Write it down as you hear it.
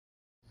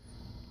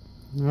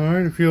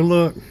Alright, if you'll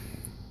look,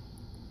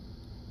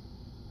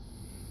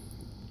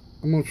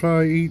 I'm going to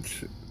try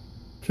each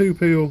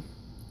 2-peel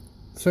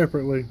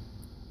separately.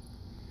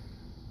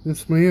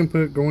 This is my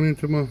input going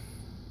into my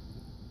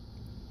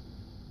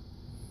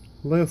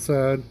left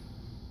side.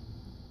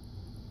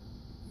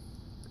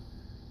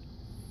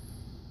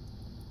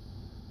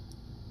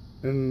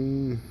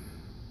 And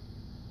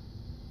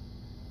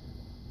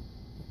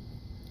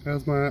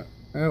as my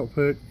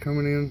output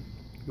coming in,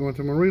 going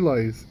to my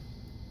relays.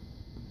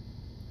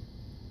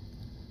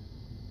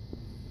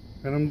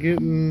 And I'm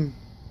getting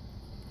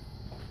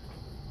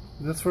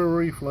this for a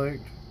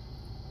reflect.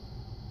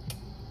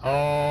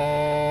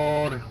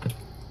 Oh,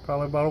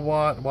 probably about a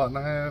watt and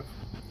a half.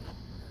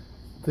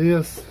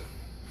 This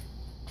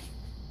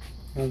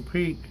on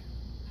peak.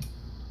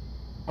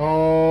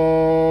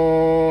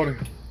 Oh,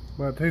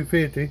 about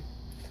 250.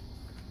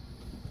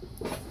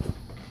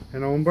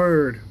 And on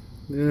bird,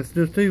 then it's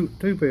just two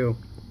peel.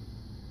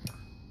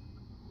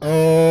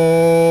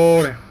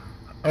 Oh,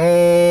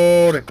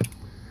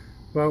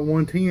 about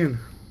 110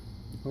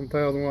 on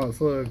 1,000-watt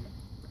slug.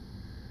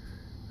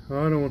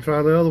 Alright, I'm gonna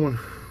try the other one.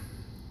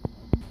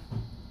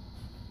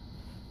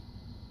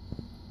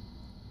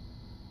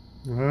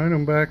 Alright,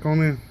 I'm back on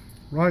the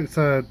right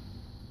side.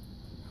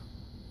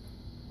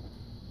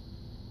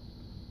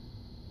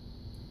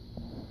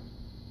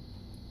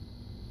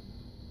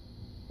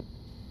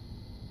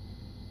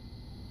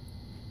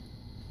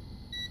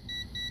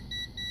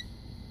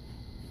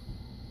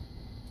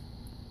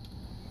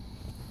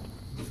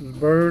 This is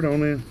bird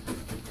on the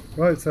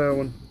right side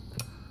one.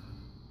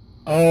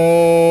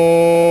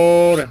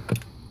 Oh,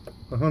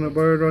 100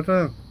 bird right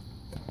there.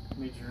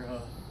 Need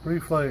your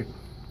Reflect.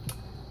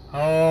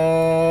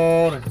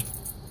 Oh,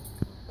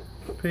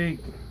 peak.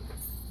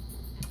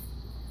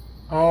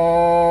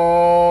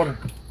 Oh,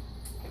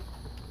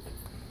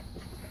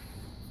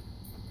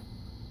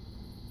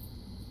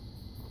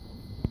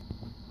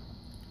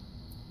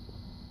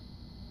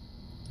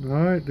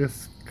 alright,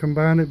 just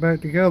combine it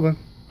back together.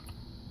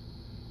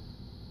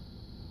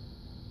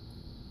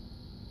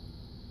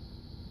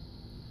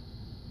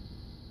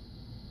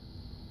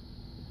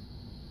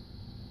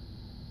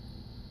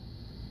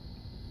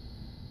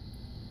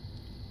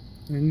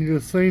 And you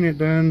just seen it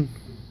done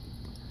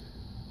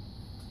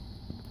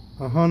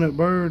 100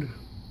 bird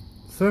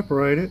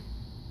separated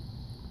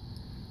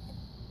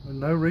with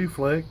no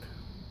reflect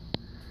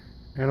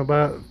and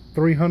about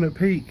 300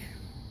 peak.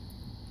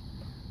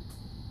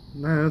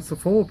 Now it's a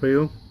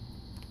 4-peel.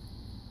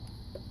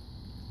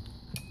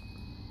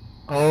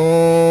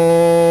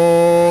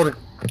 Oh,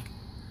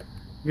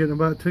 getting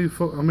about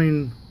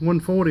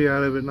 140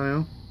 out of it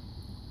now.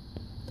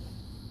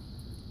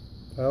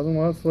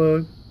 1,000-watt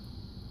slug.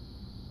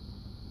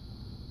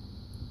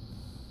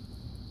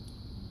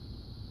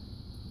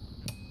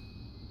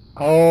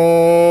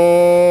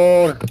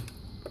 Oh,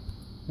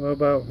 well,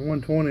 about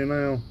 120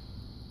 now.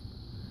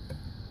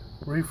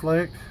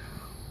 Reflect.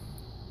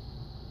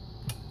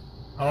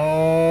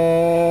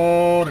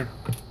 Oh,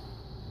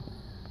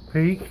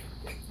 peak.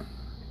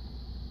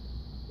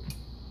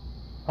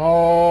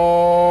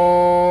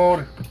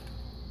 Oh,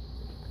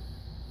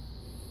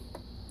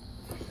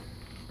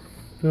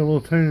 do a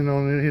little tuning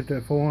on it, hit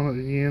that 400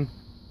 again.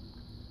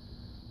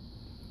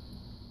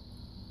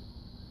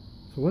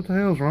 So what the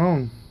hell's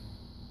wrong?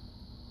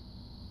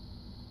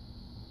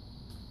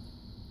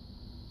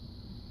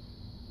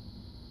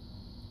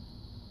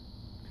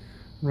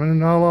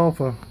 Running all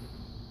off of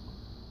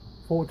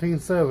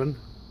 14.7.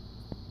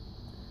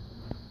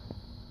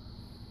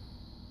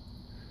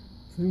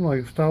 Seems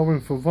like it's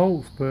stalling for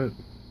volts, but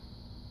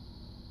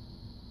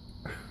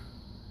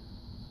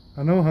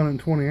I know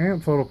 120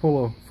 amps ought to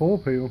pull a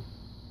 4-peel.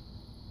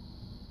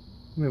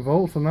 The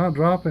volts are not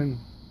dropping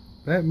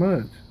that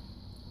much.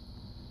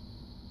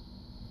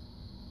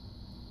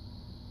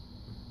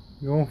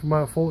 Going from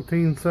about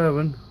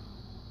 14.7.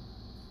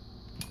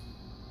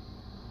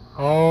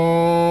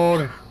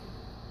 Oh,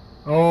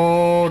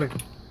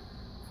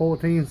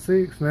 14.6,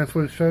 and that's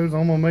what it shows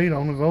on my meter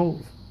on the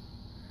volts,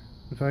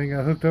 which I ain't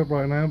got hooked up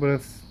right now, but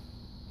it's,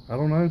 I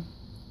don't know.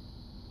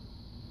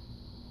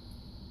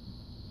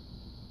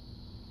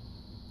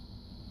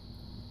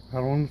 I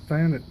don't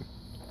understand it.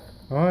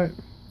 Alright,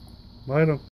 later.